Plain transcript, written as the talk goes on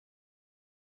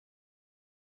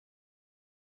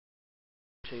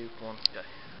2, 1, go.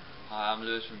 Hi, I'm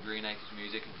Lewis from Green Acres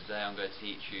Music, and today I'm going to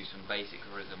teach you some basic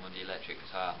rhythm on the electric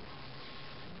guitar.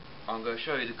 I'm going to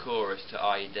show you the chorus to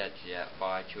Are You Dead Yet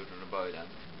by Children of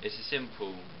Bodom. It's a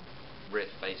simple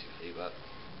riff basically, but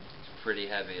it's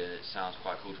pretty heavy and it sounds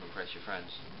quite cool to impress your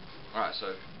friends. Alright,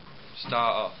 so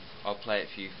start off, I'll play it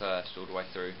for you first all the way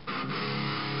through.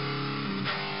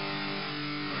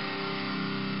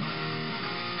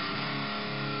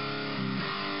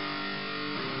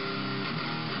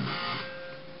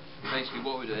 Basically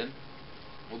what we're doing,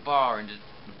 we're barring the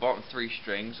bottom 3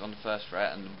 strings on the first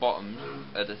fret, and the bottoms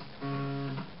are the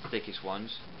thickest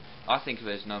ones. I think of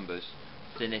it as numbers.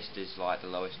 Thinnest is like the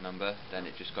lowest number, then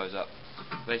it just goes up.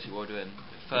 Basically what we're doing,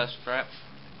 the first fret,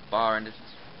 barring the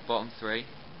bottom 3,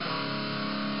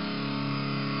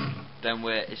 then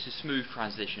it's a smooth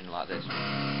transition like this.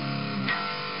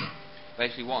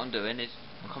 Basically what I'm doing is,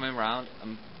 I'm coming round,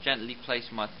 I'm gently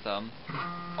placing my thumb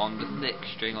on the thick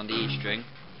string, on the E string,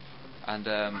 and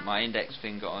my index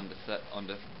finger on the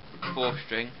 4th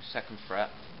string, 2nd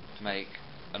fret, to make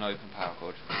an open power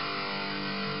chord.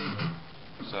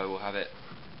 So we'll have it.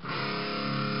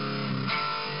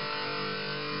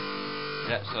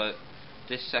 Yeah, so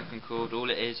this second chord, all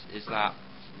it is that,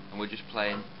 and we're just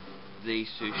playing these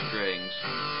 2 strings.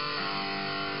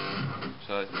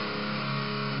 So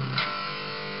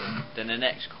then the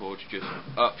next chord's just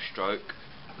upstroke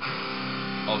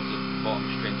of the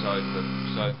bottom strings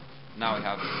open. So now we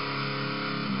have,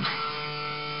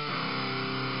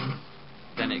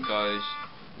 then it goes,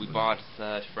 we bar the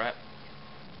 3rd fret,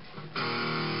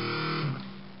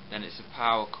 then it's a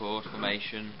power chord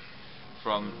formation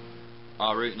from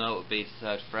our root note would be the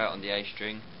 3rd fret on the A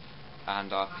string,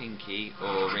 and our pinky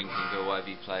or ring finger, whatever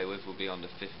you play with, will be on the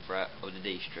 5th fret of the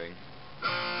D string.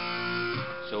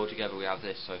 So altogether we have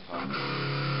this so far.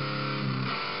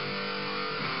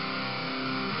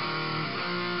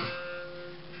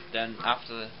 Then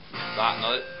after that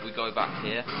note, we go back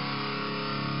here,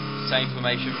 same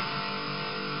formation,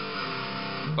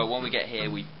 but when we get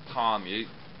here we palm mute,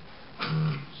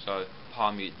 so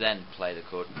palm mute, then play the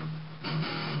chord,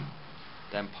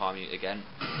 then palm mute again.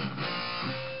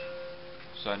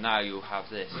 So now you'll have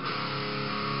this.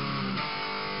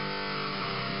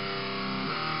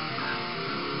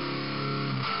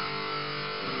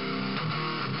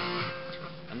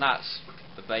 And that's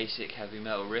the basic heavy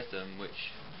metal rhythm,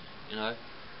 which, you know,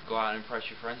 go out and impress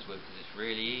your friends with, because it's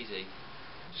really easy.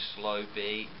 Slow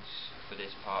beats for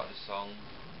this part of the song,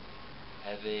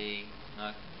 heavy, you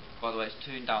know. By the way, it's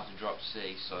tuned down to drop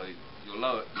C, so your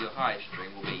highest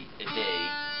string will be a D,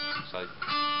 so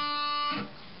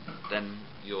then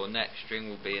your next string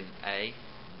will be an A,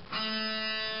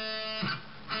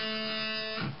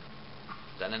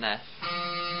 then an F,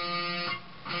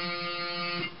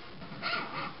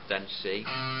 then C,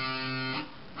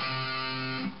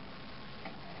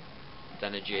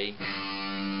 then a G,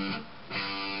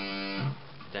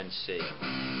 then C.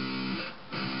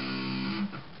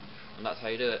 And that's how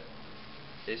you do it.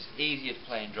 It's easier to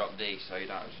play in drop D, so you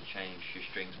don't have to change your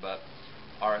strings, but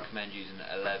I recommend using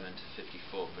 11 to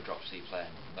 54 for drop C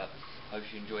playing. But I hope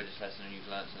you enjoyed this lesson and you've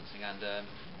learnt something, and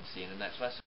see you in the next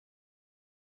lesson.